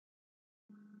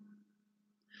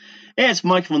Hey, it's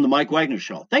Mike from the Mike Wagner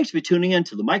Show. Thanks for tuning in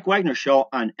to the Mike Wagner Show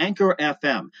on Anchor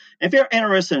FM. If you're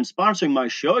interested in sponsoring my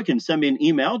show, you can send me an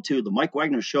email to the Mike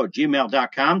Wagner Show at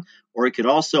gmail.com, or you could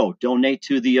also donate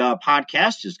to the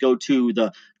podcast. Just go to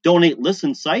the Donate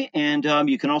Listen site, and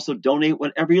you can also donate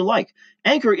whatever you like.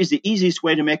 Anchor is the easiest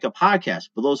way to make a podcast.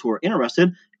 For those who are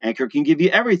interested, Anchor can give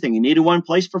you everything you need in one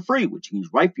place for free, which you can use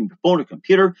right from your phone or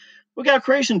computer. We got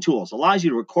creation tools, allows you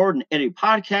to record and edit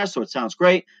podcasts so it sounds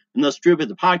great, and they'll distribute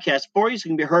the podcast for you so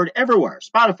it can be heard everywhere.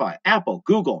 Spotify, Apple,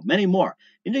 Google, many more.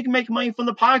 And you can make money from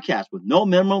the podcast with no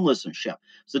minimum listenership.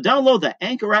 So download the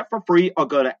Anchor app for free or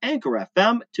go to Anchor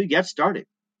FM to get started.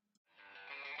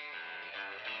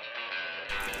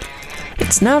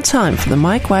 It's now time for the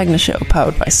Mike Wagner Show,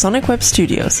 powered by Sonic Web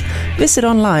Studios. Visit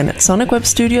online at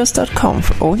sonicwebstudios.com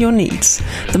for all your needs.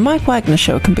 The Mike Wagner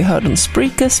Show can be heard on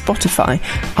Spreaker, Spotify,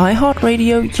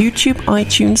 iHeartRadio, YouTube,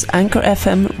 iTunes, Anchor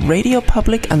FM, Radio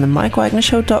Public, and the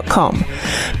MikeWagnerShow.com.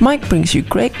 Mike brings you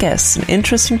great guests and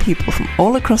interesting people from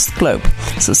all across the globe.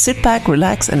 So sit back,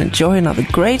 relax, and enjoy another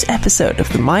great episode of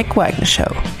the Mike Wagner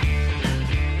Show.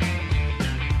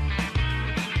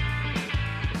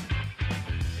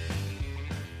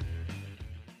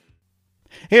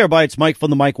 Hey everybody, it's Mike from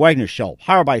the Mike Wagner Show,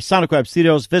 powered by Sonic Web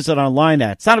Studios. Visit online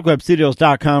at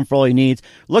sonicwebstudios.com for all your needs.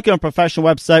 Looking at a professional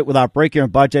website without breaking your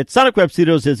budget? Sonic Web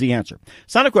Studios is the answer.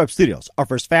 Sonic Web Studios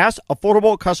offers fast,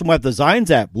 affordable custom web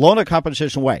designs at below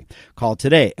competition way. Call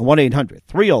today at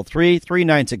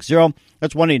 1-800-303-3960.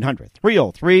 That's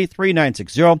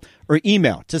 1-800-303-3960. Or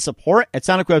email to support at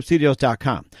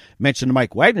sonicwebstudios.com. Mention the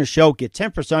Mike Wagner Show. Get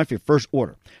 10% off your first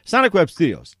order. Sonic Web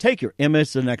Studios. Take your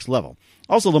image to the next level.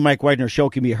 Also, the Mike Wagner Show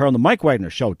can be heard on the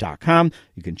MikeWagnerShow.com.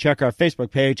 You can check our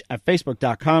Facebook page at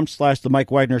Facebook.com/The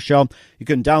Mike Wagner Show. You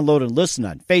can download and listen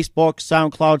on Facebook,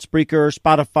 SoundCloud, Spreaker,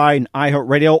 Spotify, and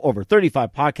iHeartRadio, over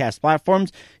 35 podcast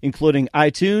platforms, including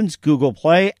iTunes, Google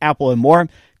Play, Apple, and more.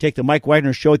 Take the Mike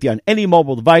Wagner Show with you on any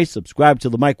mobile device. Subscribe to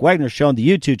the Mike Wagner Show on the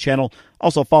YouTube channel.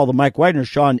 Also follow the Mike Wagner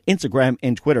Show on Instagram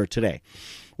and Twitter today.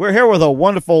 We're here with a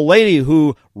wonderful lady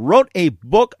who wrote a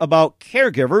book about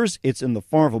caregivers. It's in the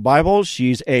form of a Bible.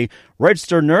 She's a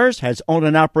registered nurse, has owned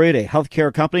and operated a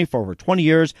healthcare company for over 20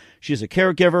 years. She's a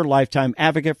caregiver, lifetime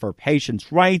advocate for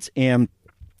patients' rights, and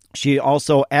she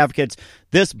also advocates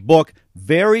this book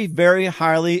very, very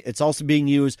highly. It's also being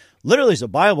used literally as a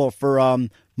Bible for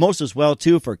most as well,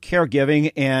 too, for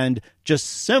caregiving, and just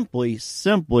simply,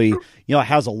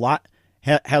 has a lot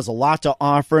to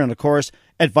offer, and of course,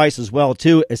 advice as well,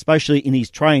 too, especially in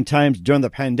these trying times during the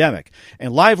pandemic.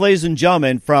 And live, ladies and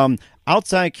gentlemen, from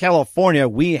outside California,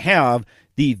 we have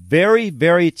the very,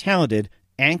 very talented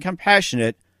and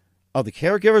compassionate of the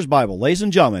Caregivers Bible, ladies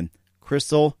and gentlemen,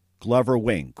 Kristal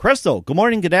Glover-Wing. Kristal, good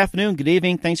morning, good afternoon, good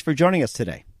evening. Thanks for joining us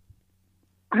today.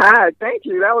 Hi, thank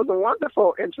you. That was a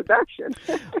wonderful introduction.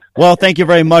 Well, thank you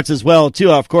very much as well,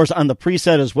 too. Of course, on the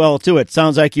preset as well, too. It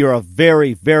sounds like you're a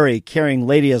very, very caring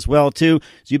lady as well, too.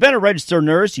 So you've been a registered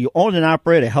nurse. You own and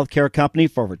operate a healthcare company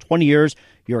for over 20 years.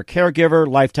 You're a caregiver,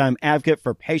 lifetime advocate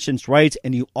for patients' rights,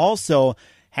 and you also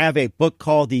have a book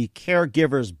called The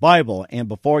Caregivers Bible. And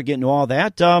before we get into all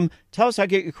that, tell us how to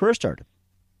get your career started.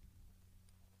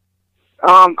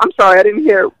 I'm sorry, I didn't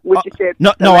hear what you said.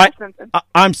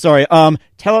 I'm sorry.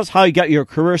 Tell us how you got your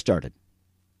career started.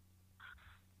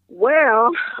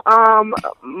 Well, I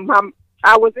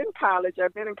was in college.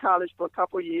 I've been in college for a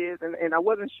couple of years, and I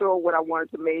wasn't sure what I wanted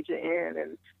to major in.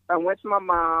 And I went to my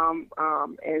mom,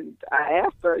 and I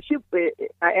asked her. I said,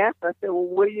 "Well,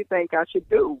 what do you think I should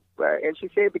do?" And she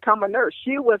said, "Become a nurse."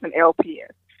 She was an LPN,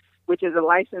 which is a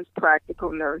licensed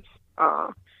practical nurse.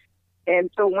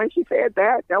 And so when she said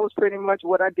that was pretty much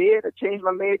what I did. I changed my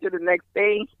major the next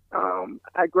day.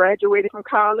 I graduated from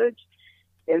college.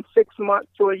 And 6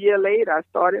 months to a year later, I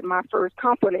started my first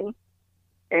company.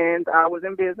 And I was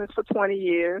in business for 20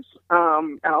 years.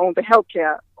 I owned a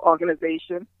healthcare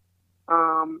organization.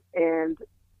 About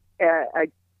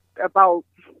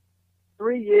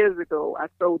 3 years ago, I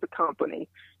sold the company.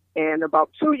 And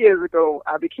about 2 years ago,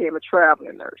 I became a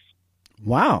traveling nurse.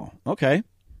 Wow. Okay.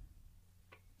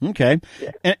 Yeah.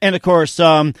 And of course,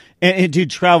 did you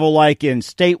travel like in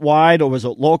statewide, or was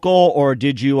it local, or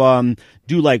did you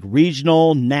do like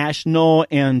regional, national,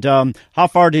 and how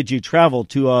far did you travel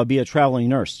to be a traveling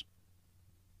nurse?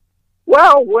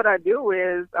 Well, what I do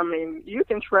is, you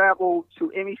can travel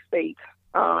to any state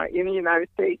in the United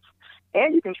States,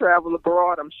 and you can travel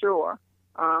abroad, I'm sure.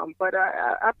 But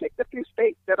I picked a few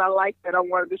states that I liked that I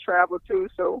wanted to travel to,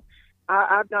 so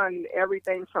I've done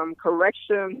everything from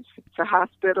corrections to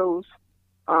hospitals.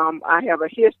 I have a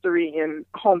history in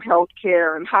home health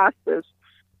care and hospice.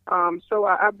 So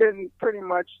I've been pretty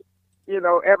much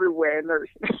everywhere in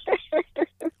nursing.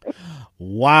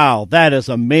 Wow, that is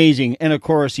amazing! And of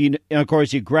course, you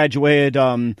graduated,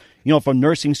 from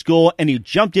nursing school, and you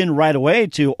jumped in right away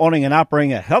to owning and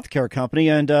operating a healthcare company.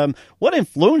 And what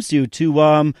influenced you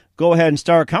to go ahead and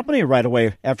start a company right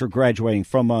away after graduating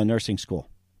from nursing school?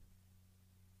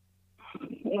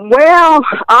 Well,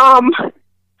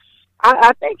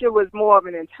 I think it was more of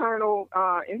an internal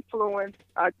influence.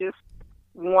 I just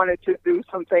wanted to do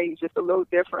some things just a little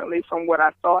differently from what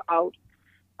I saw out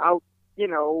in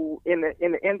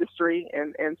the industry,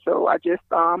 and so I just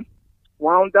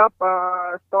wound up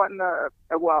starting I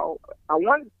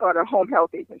wanted to start a home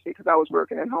health agency because I was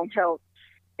working in home health,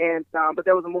 and but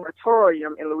there was a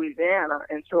moratorium in Louisiana,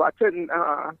 and so I couldn't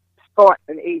start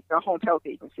a home health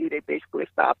agency. They basically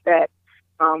stopped that.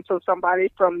 So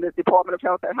somebody from the Department of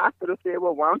Health and Hospital said,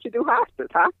 well, why don't you do hospice?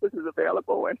 Hospice is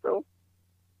available. And so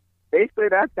basically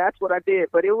that's what I did.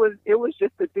 But it was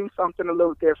just to do something a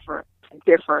little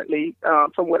differently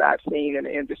from what I've seen in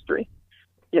the industry.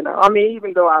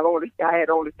 Even though I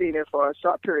had only seen it for a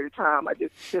short period of time, I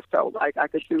just felt like I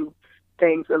could do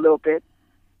things a little bit,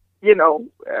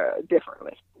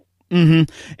 differently. Mm-hmm.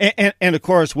 And of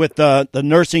course, with the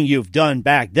nursing you've done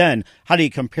back then, how do you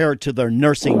compare it to the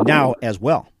nursing now as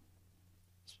well?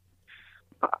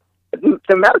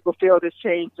 The medical field has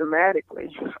changed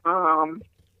dramatically.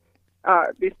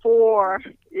 Before,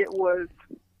 it was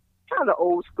kind of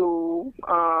old school,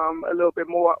 a little bit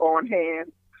more on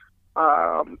hand,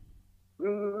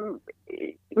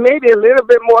 maybe a little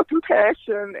bit more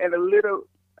compassion, and a little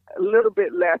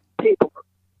bit less paperwork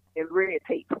and red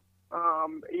tape.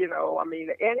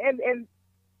 And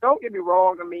don't get me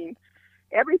wrong.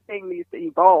 Everything needs to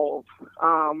evolve,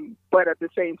 but at the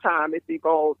same time, it's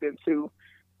evolved into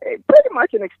pretty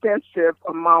much an extensive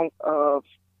amount of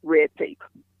red tape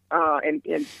and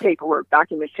paperwork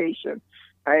documentation,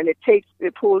 and it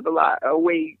pulls a lot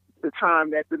away the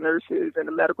time that the nurses and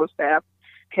the medical staff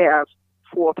have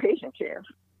for patient care.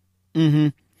 Mm-hmm.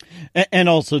 And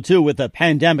also, too, with the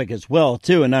pandemic as well,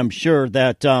 too, and I'm sure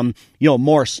that,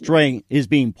 more strain is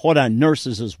being put on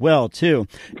nurses as well, too.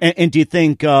 And do you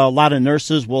think a lot of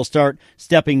nurses will start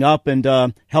stepping up and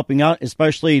helping out?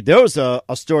 Especially, there was a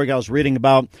story I was reading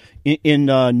about in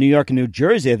New York and New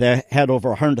Jersey that had over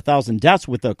 100,000 deaths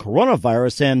with the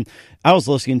coronavirus, and I was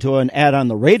listening to an ad on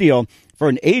the radio for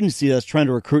an agency that's trying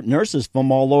to recruit nurses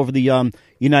from all over the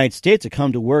United States to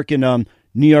come to work in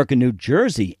New York and New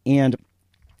Jersey, And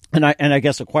I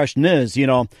guess the question is,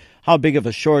 how big of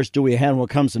a shortage do we have when it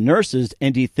comes to nurses?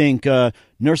 And do you think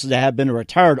nurses that have been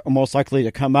retired are most likely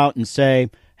to come out and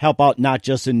help out not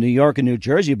just in New York and New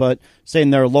Jersey, but say in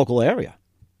their local area?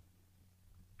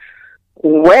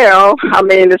 Well,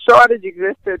 the shortage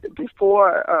existed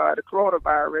before the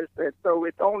coronavirus, and so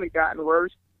it's only gotten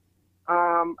worse.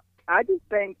 I just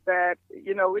think that,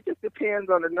 it just depends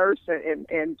on the nurse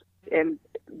and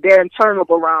their internal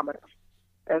barometer,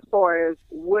 as far as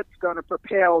what's going to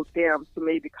propel them to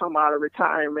maybe come out of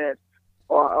retirement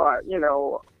or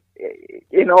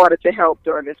in order to help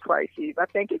during this crisis. I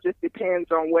think it just depends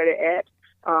on where they're at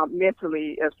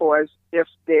mentally, as far as if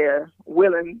they're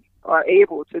willing or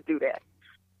able to do that.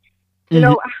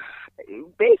 Mm-hmm.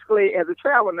 Basically, as a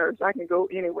travel nurse, I can go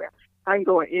anywhere. I can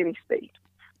go in any state.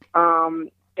 And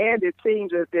it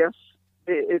seems as if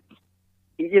it's,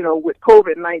 with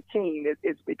COVID-19,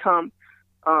 it's become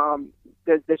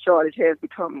the shortage has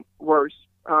become worse,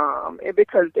 and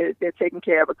because they're taking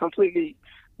care of a completely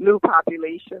new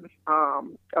population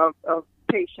of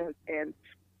patients, and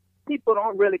people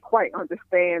don't really quite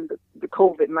understand the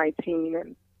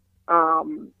COVID-19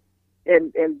 and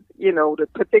the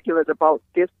particulars about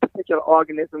this particular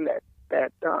organism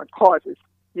that causes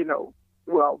the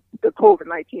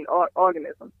COVID-19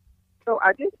 organism. So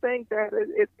I just think that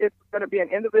it's going to be an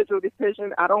individual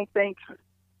decision. I don't think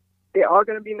there are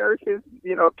going to be nurses,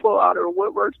 pull out of the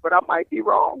woodworks, but I might be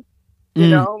wrong.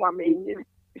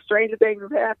 Stranger things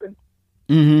have happened.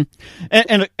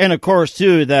 Mm-hmm. And of course,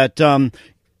 too, that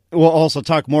we'll also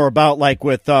talk more about, like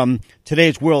with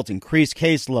today's world, increased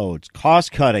caseloads,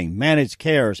 cost cutting, managed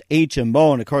cares,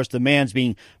 HMO, and of course, demands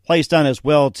being placed on as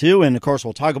well, too. And of course,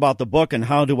 we'll talk about the book and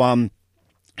how to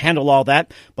handle all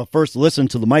that. But first, listen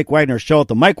to the Mike Wagner Show at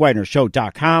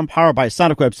themikewagnershow.com, powered by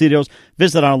Sonic Web Studios.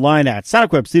 Visit online at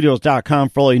sonicwebstudios.com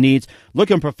for all your needs.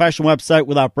 Looking for a professional website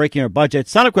without breaking your budget?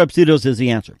 Sonic Web Studios is the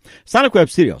answer. Sonic Web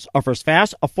Studios offers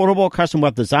fast, affordable custom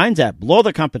web designs at below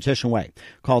the competition way.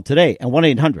 Call today at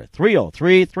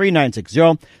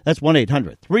 1-800-303-3960. That's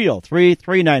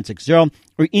 1-800-303-3960.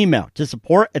 Or or email to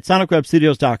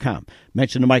support@sonicwebstudios.com.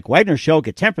 Mention the Mike Wagner Show,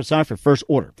 get 10% off your first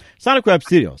order. Sonic Web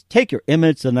Studios, take your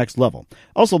image to the next level.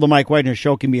 Also, the Mike Wagner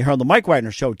Show can be heard on the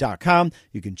MikeWagnerShow.com.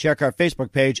 You can check our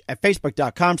Facebook page at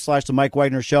Facebook.com/The Mike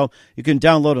Wagner Show. You can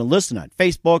download and listen on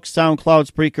Facebook, SoundCloud,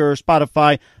 Spreaker,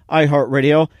 Spotify,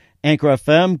 iHeartRadio, Anchor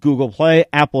FM, Google Play,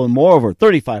 Apple, and more. Over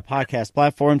 35 podcast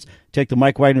platforms. Take the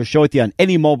Mike Wagner Show with you on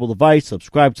any mobile device.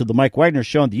 Subscribe to the Mike Wagner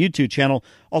Show on the YouTube channel.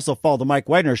 Also follow the Mike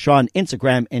Wagner Show on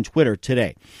Instagram and Twitter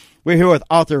today. We're here with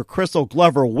author Kristal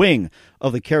Glover-Wing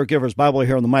of the Caregivers Bible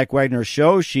here on the Mike Wagner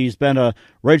Show. She's been a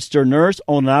registered nurse,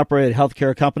 owned and operated a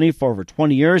healthcare company for over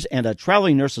 20 years, and a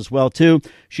traveling nurse as well, too.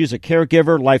 She's a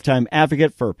caregiver, lifetime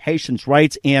advocate for patients'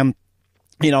 rights, and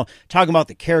talking about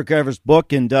the Caregivers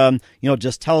book and,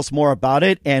 just tell us more about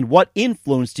it and what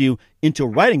influenced you into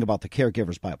writing about the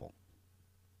Caregivers Bible.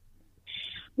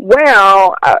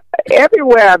 Well,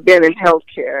 everywhere I've been in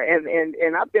healthcare,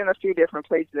 and I've been a few different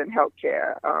places in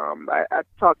healthcare. I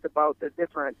talked about the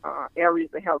different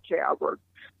areas of healthcare I worked,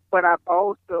 but I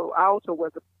also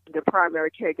was the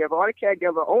primary caregiver, or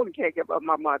the only caregiver of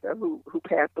my mother who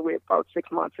passed away about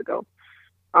 6 months ago.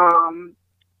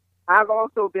 I've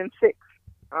also been sick.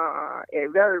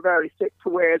 And very, very sick, to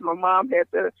where my mom had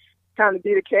to kind of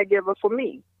be the caregiver for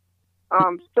me.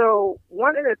 So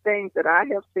one of the things that I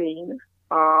have seen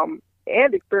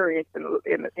and experienced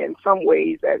in some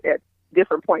ways at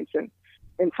different points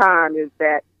in time is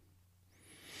that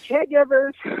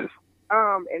caregivers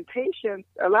and patients,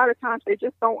 a lot of times they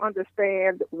just don't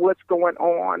understand what's going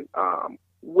on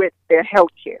with their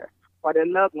health care or their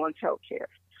loved one's health care.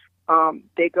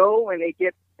 They go and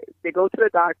they go to the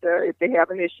doctor if they have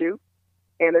an issue,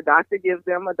 and the doctor gives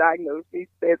them a diagnosis,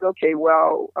 says, okay,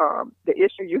 well, the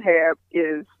issue you have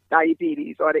is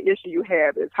diabetes, or the issue you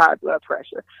have is high blood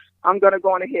pressure. I'm going to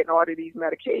go on ahead and order these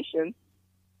medications.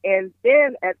 And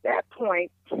then at that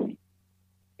point,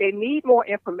 they need more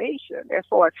information as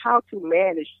far as how to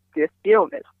manage this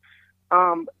illness.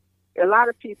 A lot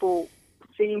of people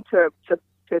seem to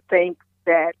think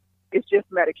that it's just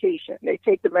medication. They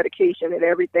take the medication and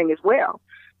everything is well.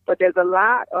 But there's a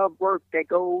lot of work that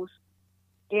goes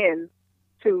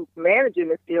into managing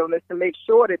this illness to make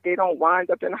sure that they don't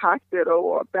wind up in the hospital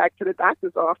or back to the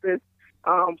doctor's office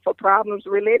for problems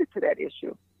related to that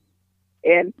issue.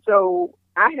 And so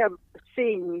I have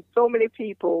seen so many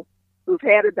people who've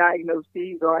had a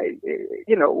diagnosis, or,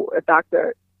 a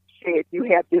doctor said you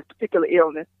have this particular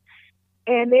illness,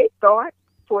 and they thought,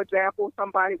 for example,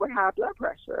 somebody with high blood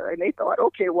pressure, and they thought,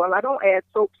 okay, well, I don't add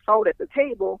salt at the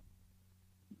table.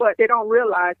 But they don't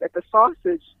realize that the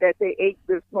sausage that they ate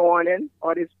this morning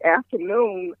or this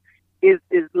afternoon is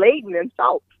laden in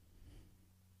salt.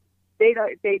 They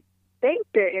think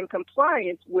they're in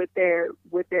compliance with their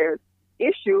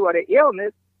issue or their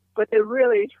illness, but they're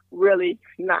really, really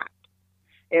not.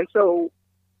 And so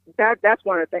that's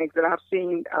one of the things that I've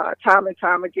seen time and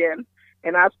time again.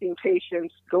 And I've seen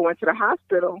patients go into the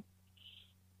hospital,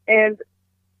 and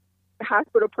the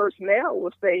hospital personnel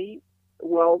will say,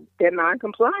 well, they're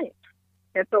non-compliant.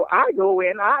 And so I go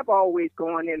in, I've always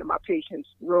gone into my patients'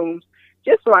 rooms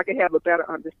just so I can have a better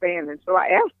understanding. So I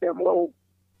ask them, well,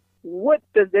 what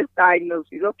does this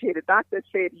diagnosis? Okay, the doctor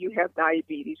said you have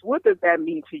diabetes. What does that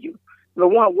mean to you?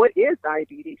 Number one, what is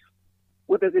diabetes?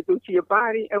 What does it do to your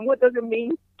body? And what does it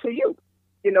mean to you?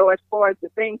 As far as the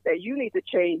things that you need to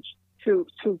change to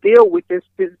deal with this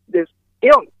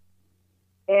illness.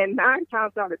 And 9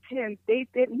 times out of 10, they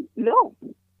didn't know.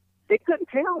 They couldn't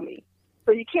tell me.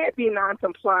 So you can't be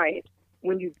non-compliant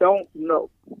when you don't know.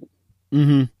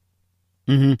 Mm-hmm.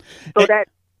 Mm-hmm. So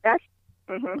that's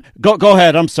mm-hmm. Go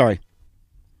ahead. I'm sorry.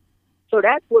 So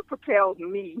that's what propelled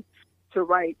me to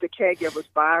write the Caregivers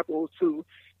Bible, to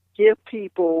give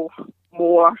people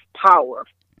more power,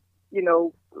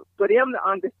 for them to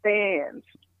understand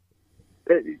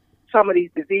some of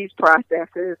these disease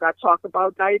processes. I talk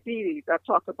about diabetes. I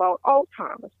talk about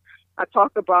Alzheimer's. I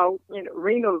talk about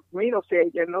renal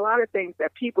failure, and a lot of things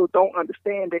that people don't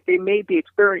understand that they may be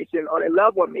experiencing or their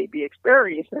loved one may be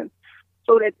experiencing,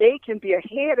 so that they can be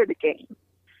ahead of the game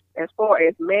as far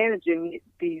as managing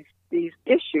these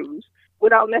issues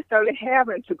without necessarily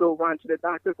having to go run to the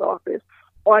doctor's office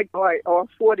or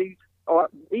for these, or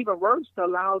even worse, to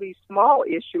allow these small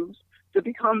issues to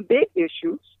become big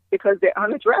issues because they're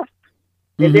unaddressed,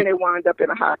 and then they wind up in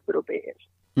a hospital bed.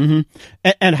 Mm-hmm.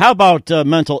 And how about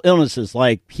mental illnesses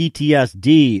like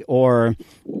PTSD or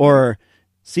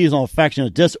seasonal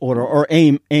affective disorder or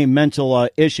a mental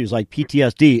issues like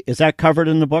PTSD? Is that covered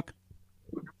in the book?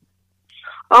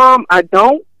 I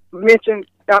don't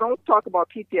talk about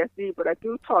PTSD, but I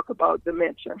do talk about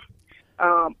dementia.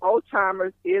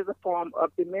 Alzheimer's is a form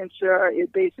of dementia.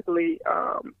 It basically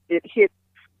it hits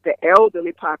the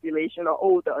elderly population or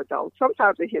older adults.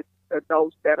 Sometimes it hits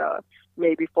adults that are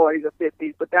maybe 40s or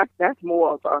 50s, but that's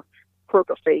more of a quirk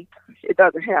of fate. It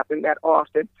doesn't happen that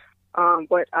often.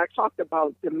 But I talked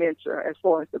about dementia as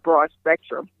far as the broad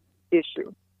spectrum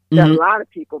issue that a lot of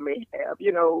people may have.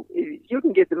 You know, you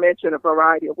can get dementia in a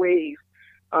variety of ways,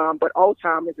 but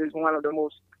Alzheimer's is one of the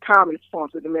most common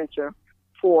forms of dementia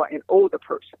for an older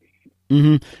person.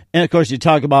 Mm-hmm. And, of course, you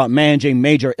talk about managing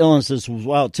major illnesses as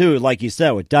well, too, like you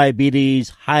said, with diabetes,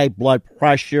 high blood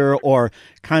pressure, or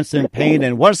constant pain.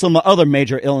 And what are some other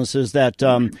major illnesses that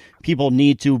people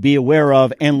need to be aware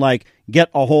of and, like, get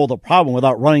a hold of the problem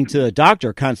without running to the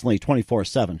doctor constantly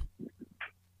 24/7?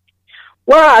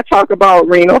 Well, I talk about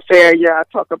renal failure. I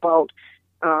talk about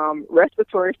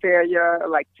respiratory failure,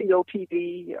 like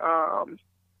COPD,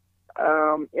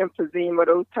 emphysema.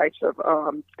 Those types of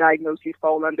diagnoses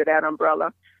fall under that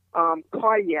umbrella.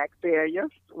 Cardiac failure,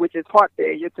 which is heart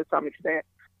failure to some extent.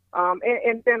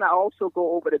 And then I also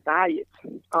go over the diets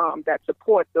that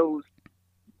support those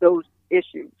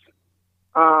issues,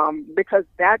 because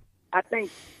I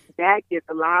think that gets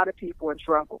a lot of people in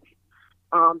trouble.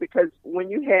 Because when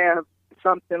you have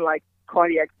something like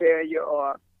cardiac failure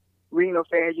or renal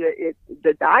failure,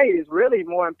 the diet is really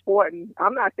more important.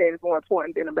 I'm not saying it's more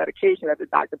important than a medication that the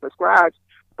doctor prescribes,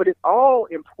 but it's all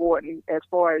important as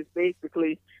far as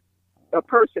basically a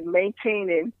person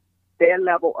maintaining their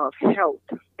level of health.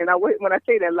 And when I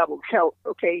say that level of health,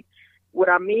 okay, what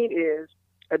I mean is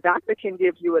a doctor can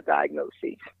give you a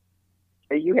diagnosis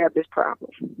and you have this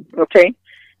problem, okay?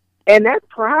 And that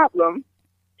problem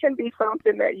can be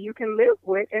something that you can live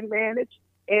with and manage,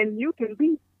 and you can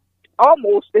be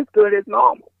almost as good as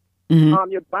normal.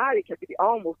 Mm-hmm. Your body can be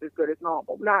almost as good as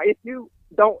normal. Now, if you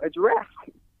don't address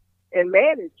and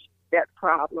manage that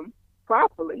problem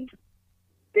properly,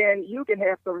 then you can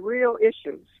have some real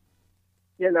issues,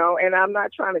 you know, and I'm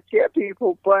not trying to scare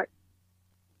people, but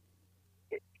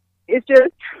it's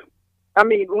just, I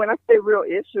mean, when I say real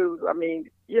issues, I mean,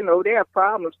 you know, there are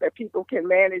problems that people can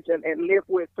manage and live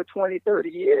with for 20, 30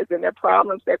 years, and there are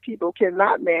problems that people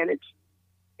cannot manage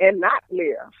and not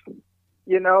live,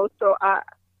 you know. So I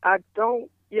don't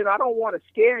want to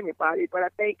scare anybody, but I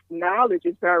think knowledge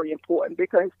is very important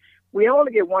because we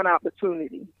only get one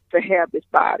opportunity to have this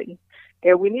body,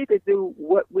 and we need to do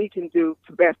what we can do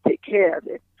to best take care of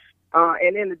it.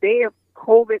 And in the day of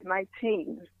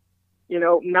COVID-19, you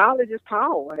know, knowledge is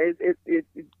power. It's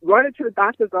running to the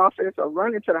doctor's office or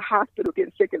running to the hospital,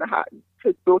 getting sick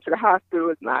to go to the hospital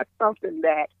is not something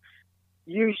that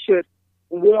you should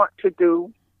want to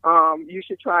do. You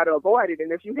should try to avoid it.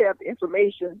 And if you have the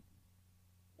information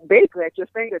basically at your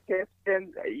fingertips,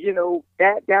 then, you know,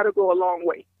 that'll go a long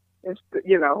way,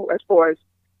 you know, as far as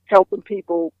helping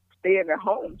people stay in their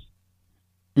homes.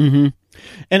 Mm-hmm.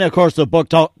 And, of course, the book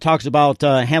talks about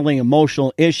handling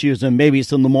emotional issues and maybe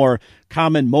some of the more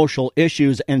common emotional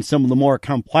issues and some of the more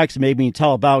complex. Maybe you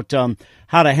tell about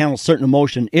how to handle certain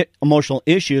emotional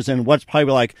issues and what's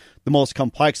probably like the most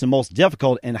complex and most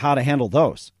difficult and how to handle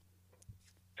those.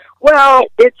 Well,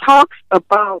 it talks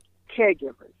about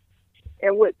caregivers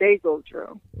and what they go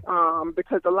through,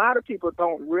 because a lot of people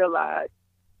don't realize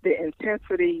the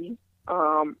intensity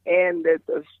and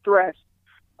the stress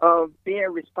of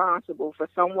being responsible for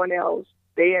someone else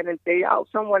day in and day out,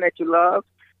 someone that you love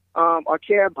or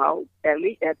care about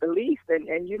at the least,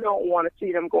 and you don't want to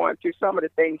see them going through some of the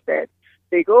things that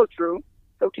they go through.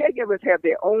 So caregivers have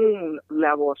their own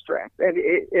level of stress.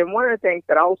 And one of the things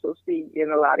that I also see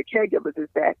in a lot of caregivers is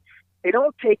that they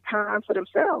don't take time for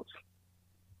themselves.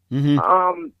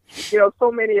 Mm-hmm. You know,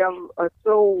 so many of them are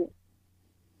so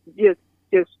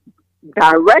just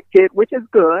directed, which is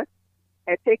good,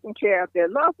 at taking care of their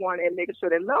loved one and making sure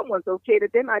their loved one's okay,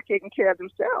 that they're not taking care of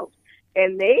themselves.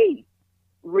 And they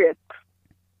risk,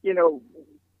 you know,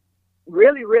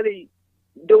 really, really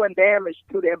doing damage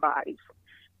to their bodies.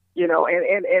 You know,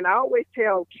 and I always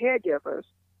tell caregivers,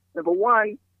 number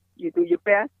one, you do your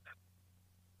best.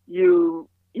 You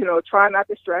know, try not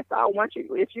to stress out. Once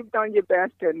if you've done your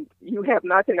best and you have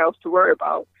nothing else to worry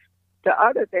about, the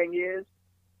other thing is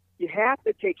you have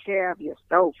to take care of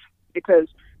yourself, because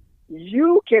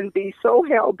you can be so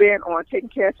hell-bent on taking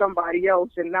care of somebody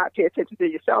else and not pay attention to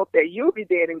yourself that you'll be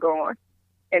dead and gone,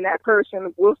 and that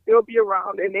person will still be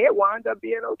around and they'll wind up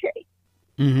being okay.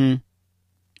 Mm-hmm.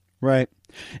 Right.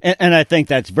 And I think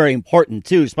that's very important,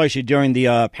 too, especially during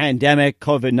the pandemic,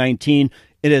 COVID-19.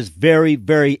 It is very,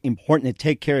 very important to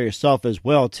take care of yourself as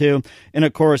well, too. And,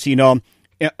 of course, you know,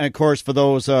 for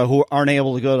those who aren't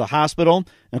able to go to the hospital,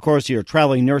 of course, you're a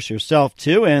traveling nurse yourself,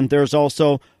 too. And there's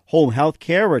also home health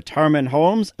care, retirement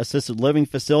homes, assisted living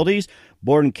facilities,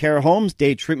 board and care homes,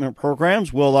 day treatment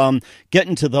programs. We'll get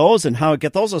into those and how to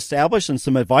get those established and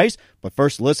some advice. But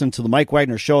first, listen to the Mike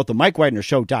Wagner Show at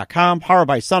themikewagnershow.com, powered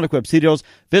by Sonic Web Studios.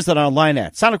 Visit online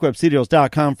at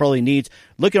sonicwebstudios.com for all your needs.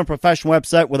 Looking at a professional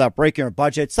website without breaking your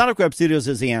budget? Sonic Web Studios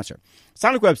is the answer.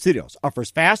 Sonic Web Studios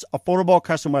offers fast, affordable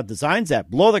custom web designs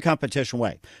that blow the competition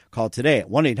away. Call today at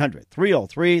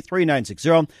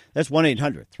 1-800-303-3960. That's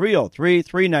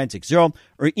 1-800-303-3960.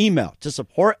 Or email to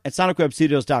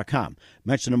support@sonicwebstudios.com.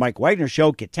 Mention the Mike Wagner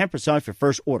Show. Get 10% off your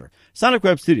first order. Sonic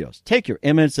Web Studios. Take your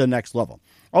image to the next level.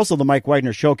 Also, the Mike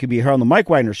Wagner Show can be heard on the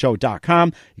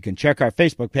MikeWagnerShow.com. You can check our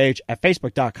Facebook page at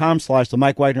Facebook.com/The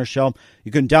Mike Wagner Show.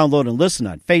 You can download and listen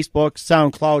on Facebook,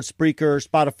 SoundCloud, Spreaker,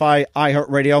 Spotify,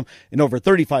 iHeartRadio, and over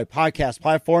 35 podcast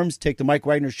platforms. Take the Mike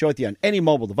Wagner Show with you on any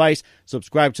mobile device.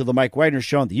 Subscribe to the Mike Wagner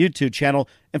Show on the YouTube channel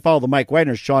and follow the Mike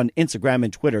Wagner Show on Instagram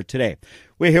and Twitter today.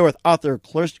 We're here with author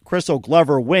Kristal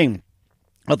Glover-Wing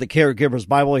of the Caregivers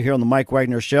Bible here on the Mike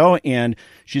Wagner Show, and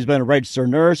she's been a registered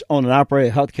nurse, owned and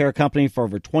operated a healthcare company for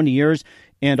over 20 years,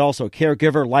 and also a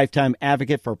caregiver, lifetime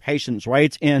advocate for patients'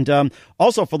 rights. And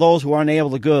also for those who aren't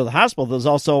able to go to the hospital, there's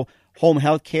also home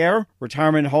health care,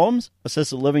 retirement homes,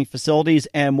 assisted living facilities,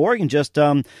 and more. You can just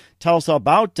tell us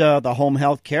about the home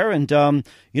health care and,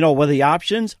 what are the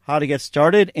options, how to get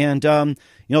started, and,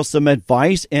 some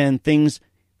advice and things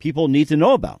people need to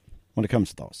know about when it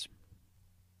comes to those.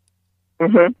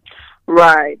 Mm-hmm.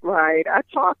 Right. I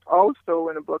talked also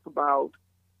in the book about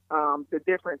the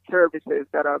different services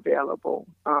that are available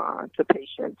to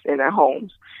patients in their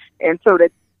homes. And so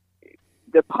that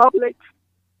the public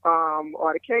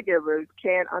or the caregivers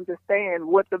can understand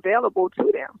what's available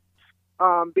to them.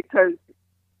 Because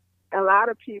a lot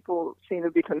of people seem to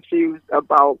be confused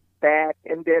about that.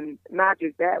 And then not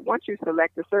just that, once you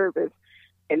select a service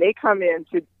and they come in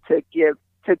to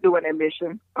do an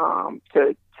admission,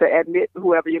 to admit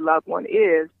whoever your loved one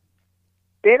is,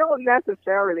 they're not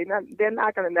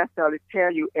going to necessarily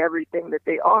tell you everything that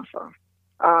they offer.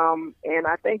 And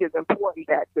I think it's important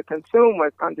that the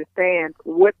consumers understand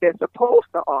what they're supposed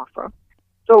to offer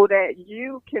so that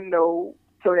you can know,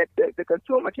 so that the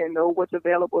consumer can know what's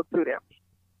available to them.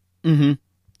 Mm-hmm.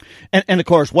 And of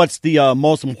course, what's the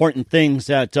most important things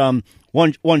that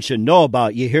one should know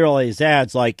about? You hear all these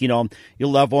ads like, your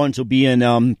loved ones will be in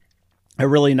a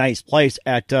really nice place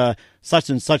at such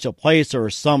and such a place, or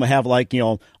some have like,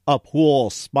 a pool,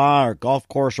 spa, or golf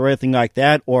course, or anything like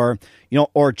that, or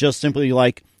just simply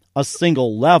like a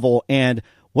single level. And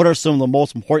what are some of the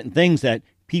most important things that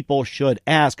people should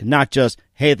ask? Not just,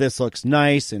 hey, this looks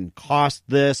nice and cost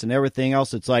this and everything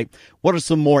else. It's like, what are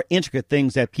some more intricate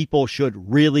things that people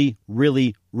should really,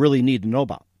 really, really need to know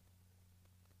about?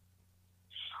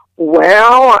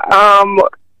 Well,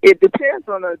 it depends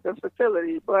on the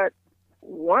facility, but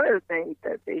one of the things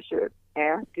that they should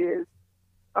ask is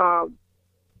the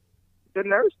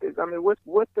nurses. I mean,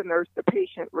 what's the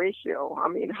nurse-to-patient ratio? I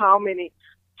mean, how many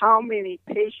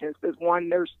patients does one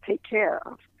nurse take care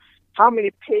of? How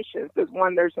many patients does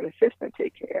one nursing assistant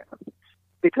take care of?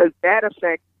 Because that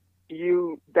affects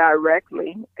you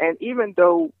directly. And even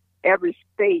though every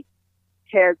state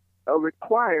has a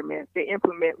requirement, they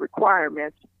implement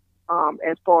requirements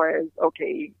as far as,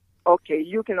 okay,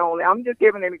 you can only, I'm just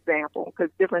giving an example because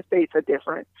different states are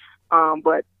different,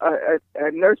 but a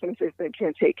nursing assistant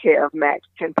can take care of max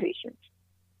 10 patients,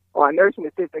 or a nursing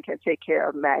assistant can take care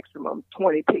of maximum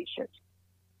 20 patients,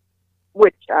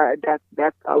 which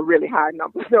that's a really high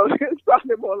number, so it's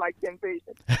probably more like 10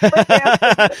 patients.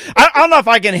 I don't know if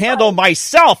I can handle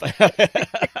myself.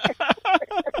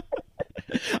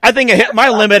 I think I hit my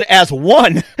limit as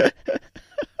one.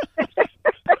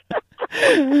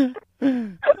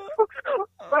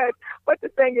 But the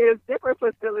thing is, different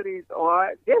facilities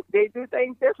they do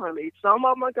things differently. Some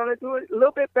of them are going to do it a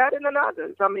little bit better than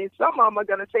others. I mean, some of them are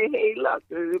going to say, hey, look,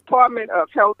 the Department of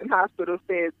Health and Hospitals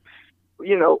says,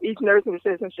 each nursing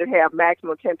assistant should have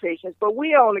maximum 10 patients, but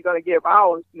we're only going to give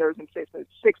our nursing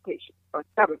assistants 6 patients or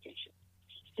 7 patients.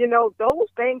 Those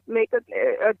things make a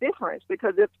difference,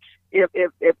 because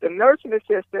if the nursing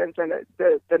assistants and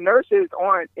the nurses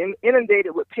aren't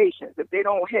inundated with patients, if they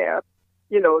don't have,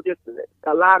 just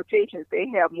a lot of patients, they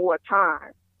have more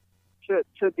time to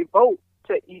devote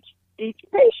to each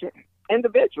patient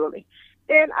individually.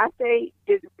 Then I say,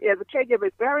 as a caregiver,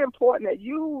 it's very important that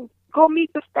you go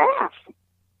meet the staff,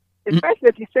 especially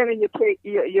if you're sending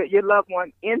your loved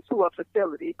one into a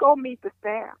facility. Go meet the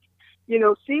staff.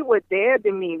 See what their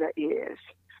demeanor is.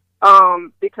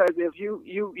 Because if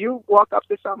you walk up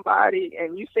to somebody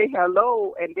and you say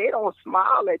hello and they don't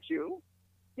smile at you,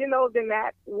 then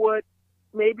that would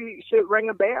maybe should ring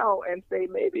a bell and say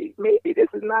maybe this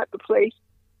is not the place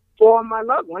for my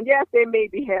loved one. Yes, they may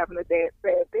be having a bad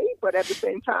day, but at the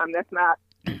same time, that's not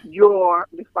your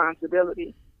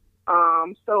responsibility.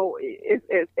 So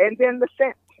and then the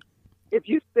scent. If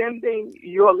you're sending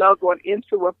your loved one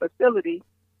into a facility,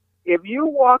 if you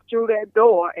walk through that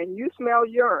door and you smell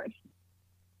urine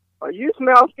or you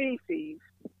smell feces,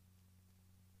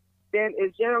 then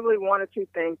it's generally one or two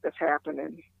things that's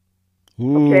happening.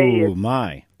 Ooh, okay?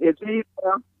 my. It's either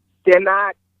they're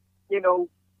not,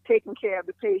 taking care of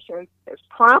the patient as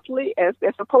promptly as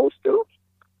they're supposed to,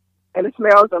 and the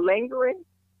smells are lingering,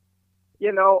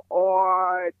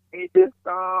 or they just,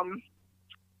 they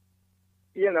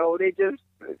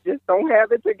just don't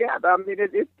have it together.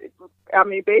 I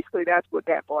mean, basically that's what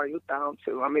that boils down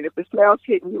to. I mean, if the smell's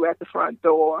hitting you at the front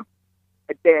door,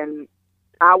 then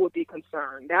I would be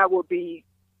concerned. That would be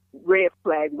red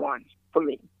flag one for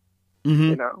me.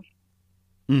 Mm-hmm.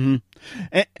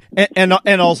 Mm-hmm.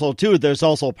 And also too, there's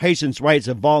also patients' rights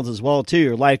involved as well too.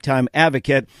 Your lifetime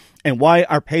advocate, and why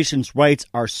our patients' rights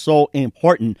are so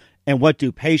important, and what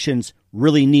do patients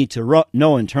really need to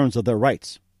know in terms of their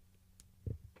rights?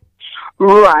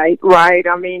 Right.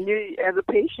 I mean, you, as a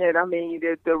patient,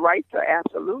 the rights are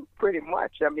absolute, pretty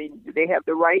much. I mean, they have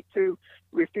the right to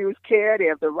refuse care. They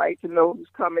have the right to know who's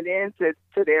coming in to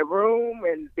their room,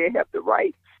 and they have the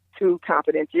right to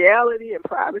confidentiality and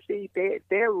privacy.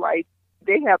 Their rights,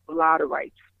 they have a lot of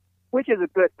rights, which is a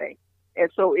good thing.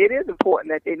 And so it is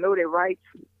important that they know their rights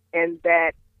and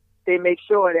that they make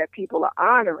sure that people are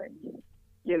honoring,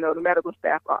 the medical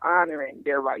staff are honoring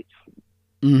their rights.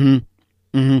 Mm-hmm.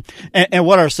 Mm-hmm. And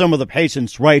what are some of the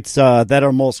patients' rights that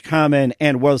are most common,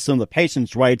 and what are some of the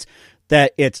patients' rights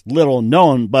that it's little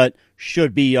known but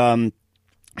should be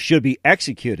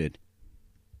executed?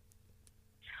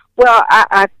 Well,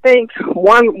 I think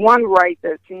one right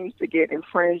that seems to get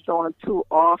infringed on too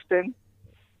often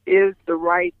is the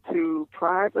right to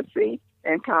privacy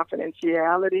and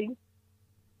confidentiality.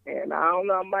 And I don't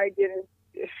know, I might get in.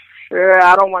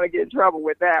 I don't want to get in trouble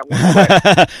with that one.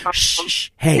 But, Shh,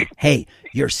 hey,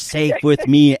 you're safe with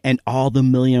me and all the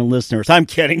million listeners. I'm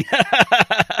kidding.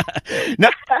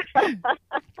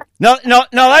 No,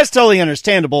 that's totally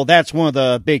understandable. That's one of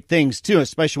the big things too,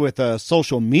 especially with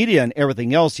social media and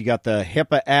everything else. You got the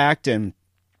HIPAA Act and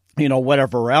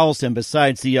whatever else, and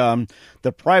besides the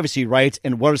privacy rights,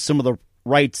 and what are some of the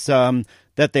rights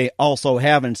that they also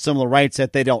have, and some of the rights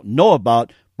that they don't know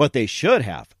about, but they should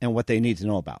have, and what they need to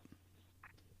know about.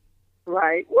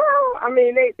 Right. Well, I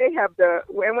mean, they have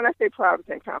and when I say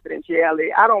privacy and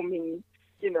confidentiality, I don't mean,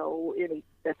 any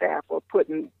staff or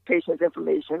putting patients'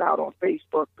 information out on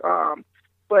Facebook.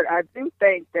 But I do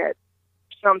think that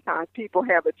sometimes people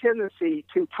have a tendency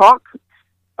to talk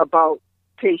about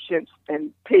patients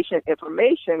and patient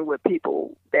information with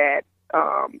people that,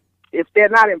 if they're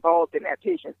not involved in that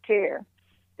patient's care,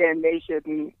 then they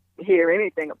shouldn't hear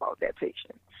anything about that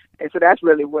patient. And so that's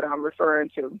really what I'm referring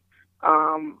to.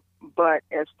 But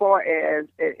as far as,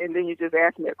 and then you just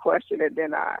asked me a question, and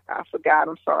then I forgot.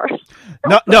 I'm sorry.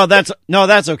 No,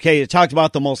 that's okay. You talked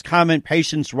about the most common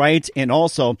patients' rights, and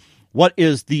also what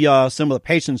is the some of the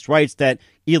patients' rights that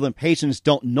even patients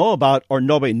don't know about or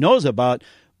nobody knows about,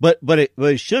 but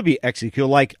it should be executed,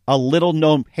 like a little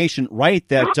known patient right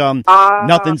that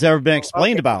nothing's ever been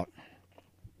explained about.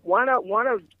 One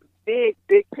of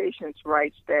big patients'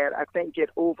 rights that I think get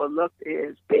overlooked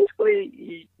is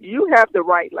basically you have the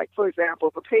right, like, for example,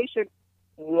 if a patient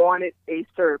wanted a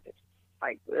service,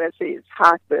 like let's say it's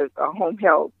hospice or home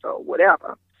health or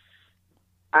whatever,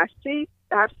 I've seen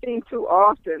too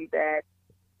often that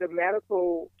the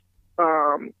medical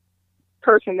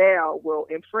personnel will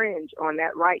infringe on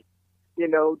that right.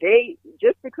 They,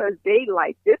 just because they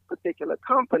like this particular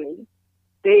company,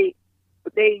 they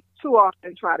too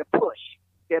often try to push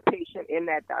their patient in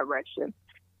that direction.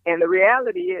 And the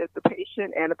reality is the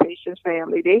patient and the patient's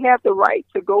family, they have the right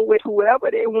to go with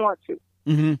whoever they want to.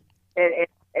 Mm-hmm.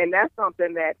 And that's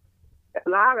something that a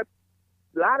lot of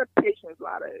patients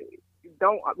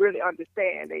don't really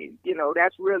understand.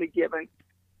 That's really given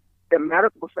the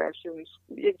medical professions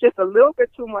just a little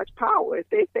bit too much power. If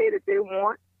they say that they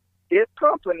want this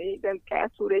company, then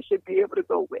that's who they should be able to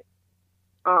go with.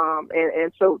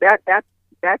 And so that's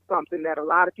something that a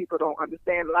lot of people don't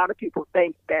understand. A lot of people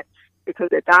think that because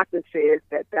the doctor says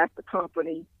that that's the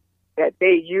company that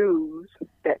they use,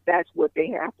 that's what they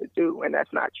have to do, and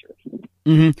that's not true.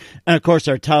 Mm-hmm. And of course,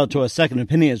 they're entitled to a second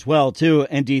opinion as well, too.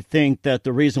 And do you think that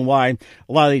the reason why a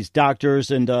lot of these doctors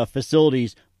and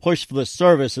facilities push for the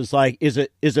service is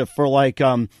is it for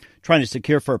trying to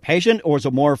secure for a patient, or is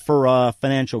it more for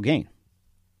financial gain?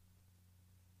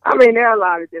 I mean, there are a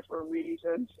lot of different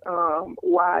reasons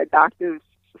why doctors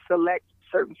select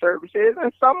certain services,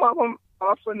 and some of them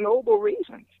are for noble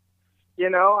reasons. You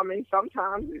know, I mean,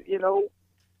 sometimes, you know,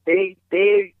 they've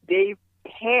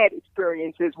had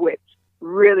experiences with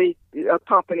really a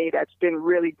company that's been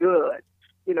really good,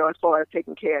 you know, as far as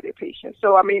taking care of their patients.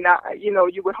 So, I mean, you know,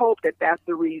 you would hope that that's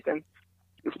the reason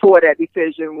for that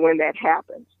decision when that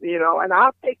happens, you know, and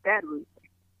I'll take that reason,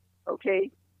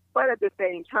 okay? But at the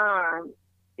same time,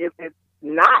 if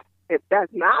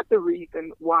that's not the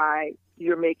reason why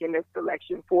you're making this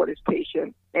selection for this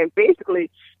patient, and basically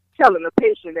telling the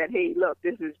patient that, hey, look,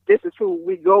 this is who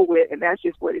we go with, and that's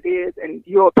just what it is, and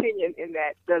your opinion in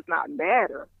that does not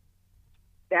matter.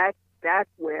 That's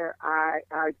where I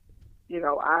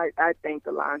think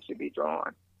the line should be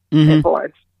drawn. Mm-hmm. As far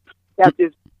as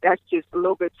that's just a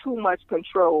little bit too much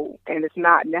control, and it's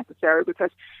not necessary, because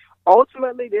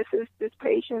ultimately this is this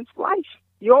patient's life.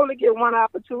 You only get one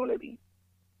opportunity,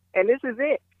 and this is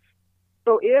it.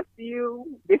 So if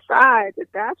you decide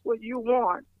that that's what you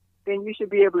want, then you should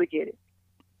be able to get it.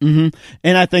 Mm-hmm.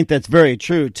 And I think that's very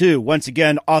true, too. Once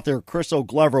again, author Kristal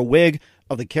Glover-Wing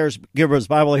of the Caregivers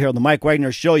Bible here on the Mike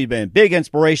Wagner Show. You've been a big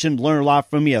inspiration. Learn a lot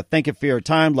from you. Thank you for your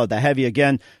time. Love to have you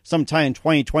again sometime in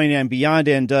 2020 and beyond.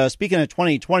 And speaking of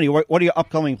 2020, what are your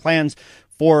upcoming plans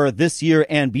for this year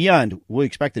and beyond? Will we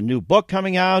expect a new book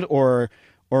coming out or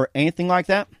anything like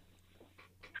that?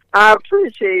 I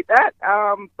appreciate that,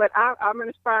 but I'm an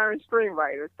aspiring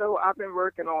screenwriter, so I've been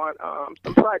working on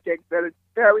some projects that are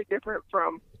very different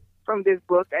from this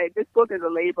book. This book is a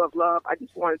labor of love. I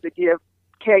just wanted to give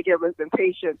caregivers and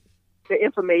patients the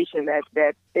information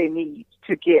that they need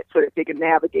to get so that they can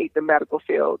navigate the medical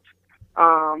field.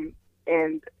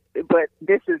 But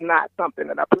this is not something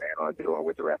that I plan on doing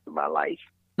with the rest of my life.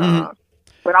 Mm-hmm.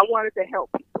 But I wanted to help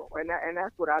people, and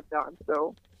that's what I've done.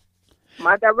 So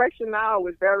my direction now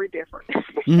is very different.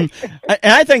 Mm-hmm.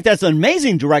 And I think that's an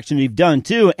amazing direction you've done,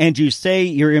 too. And you say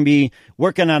you're going to be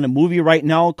working on a movie right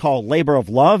now called Labor of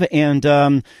Love. And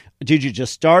did you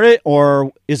just start it,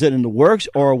 or is it in the works,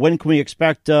 or when can we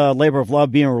expect Labor of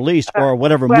Love being released, or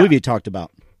whatever movie you talked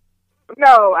about?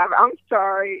 No, I'm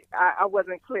sorry. I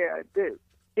wasn't clear. The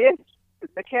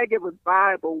Caregivers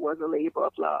Bible was a labor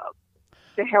of love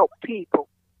to help people.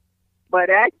 But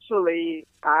actually,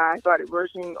 I started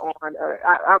working on,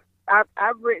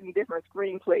 I've written different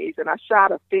screenplays, and I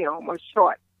shot a film, a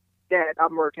short, that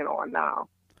I'm working on now.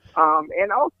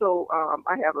 And also,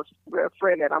 I have a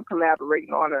friend that I'm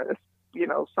collaborating on,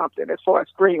 something as far as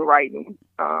screenwriting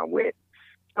with.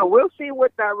 So we'll see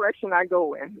what direction I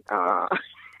go in.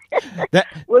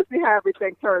 We'll see how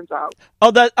everything turns out.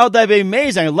 That'd be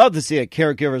amazing. I'd love to see a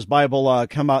Caregivers Bible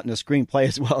come out in a screenplay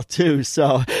as well, too.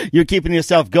 So you're keeping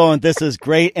yourself going. This is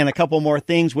great. And a couple more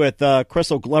things with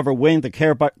Kristal Glover-Wing, the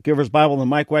Caregivers Bible, and the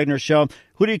Mike Wagner Show.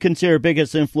 Who do you consider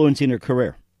biggest influence in your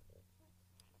career?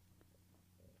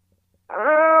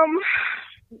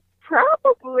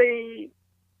 Probably,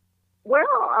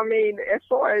 as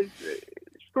far as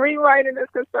screenwriting is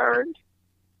concerned,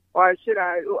 or should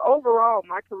I, overall,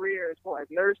 my career as far as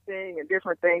nursing and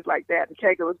different things like that, the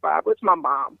Caregivers Bible, it's my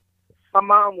mom. My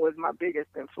mom was my biggest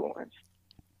influence.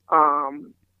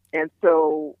 And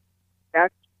so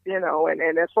that's, and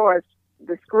as far as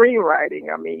the screenwriting,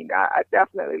 I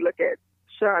definitely look at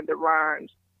Shonda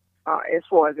Rhimes as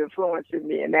far as influencing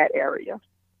me in that area.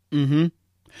 Mm-hmm.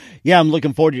 Yeah, I'm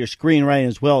looking forward to your screenwriting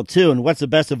as well, too. And what's the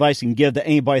best advice you can give to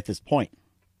anybody at this point?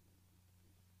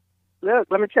 Look,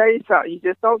 let me tell you something. You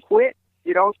just don't quit.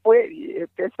 You don't quit. If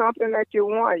there's something that you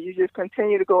want, you just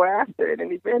continue to go after it,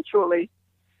 and eventually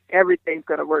everything's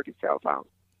going to work itself out.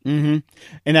 Mm-hmm.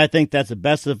 And I think that's the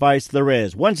best advice there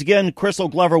is. Once again, Kristal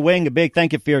Glover-Wing, a big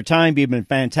thank you for your time. You've been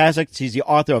fantastic. She's the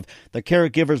author of the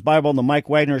Caregivers Bible and the Mike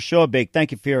Wagner Show. A big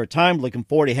thank you for your time. Looking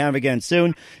forward to having you again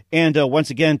soon. And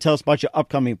once again, tell us about your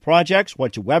upcoming projects.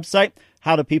 What's your website?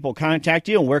 How do people contact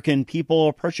you? And where can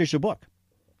people purchase your book?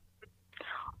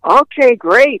 Okay,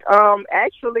 great.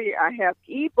 Actually, I have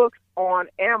ebooks on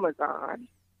Amazon,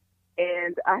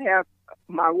 and I have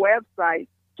my website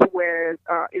where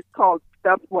it's called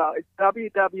it's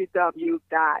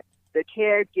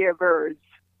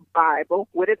www.thecaregiversbible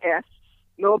with an S,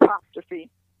 no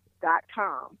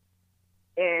apostrophe.com,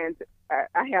 and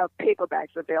I have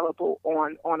paperbacks available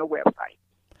on a website.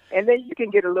 And then you can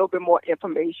get a little bit more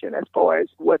information as far as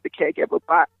what the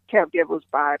Caregivers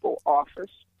Bible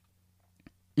offers.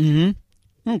 Mm-hmm.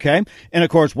 Okay. And, of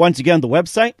course, once again, the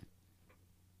website?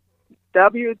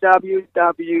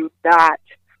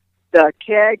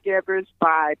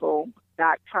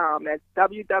 www.thecaregiversbible.com. That's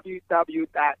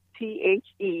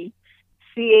www.thecaregib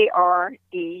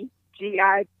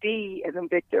as in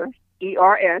Victor,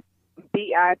 KristalBible.com.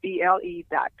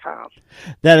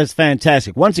 That is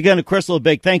fantastic. Once again, Kristal, a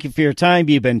big thank you for your time.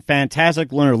 You've been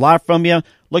fantastic. Learned a lot from you.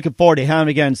 Looking forward to having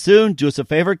you again soon. Do us a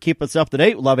favor. Keep us up to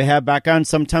date. We'd love to have you back on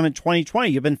sometime in 2020.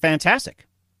 You've been fantastic.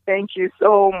 Thank you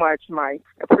so much, Mike.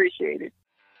 Appreciate it.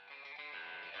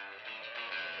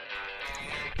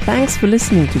 Thanks for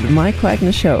listening to the Mike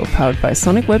Wagner Show, powered by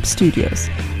Sonic Web Studios.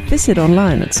 Visit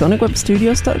online at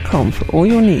sonicwebstudios.com for all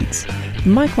your needs. The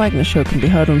Mike Wagner Show can be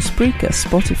heard on Spreaker,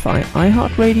 Spotify,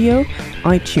 iHeartRadio,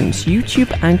 iTunes,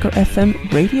 YouTube, Anchor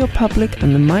FM, Radio Public,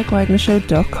 and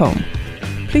themikewagnershow.com.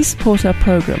 Please support our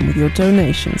program with your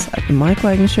donations at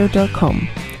themikewagnershow.com.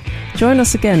 Join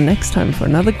us again next time for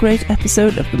another great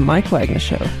episode of The Mike Wagner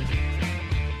Show.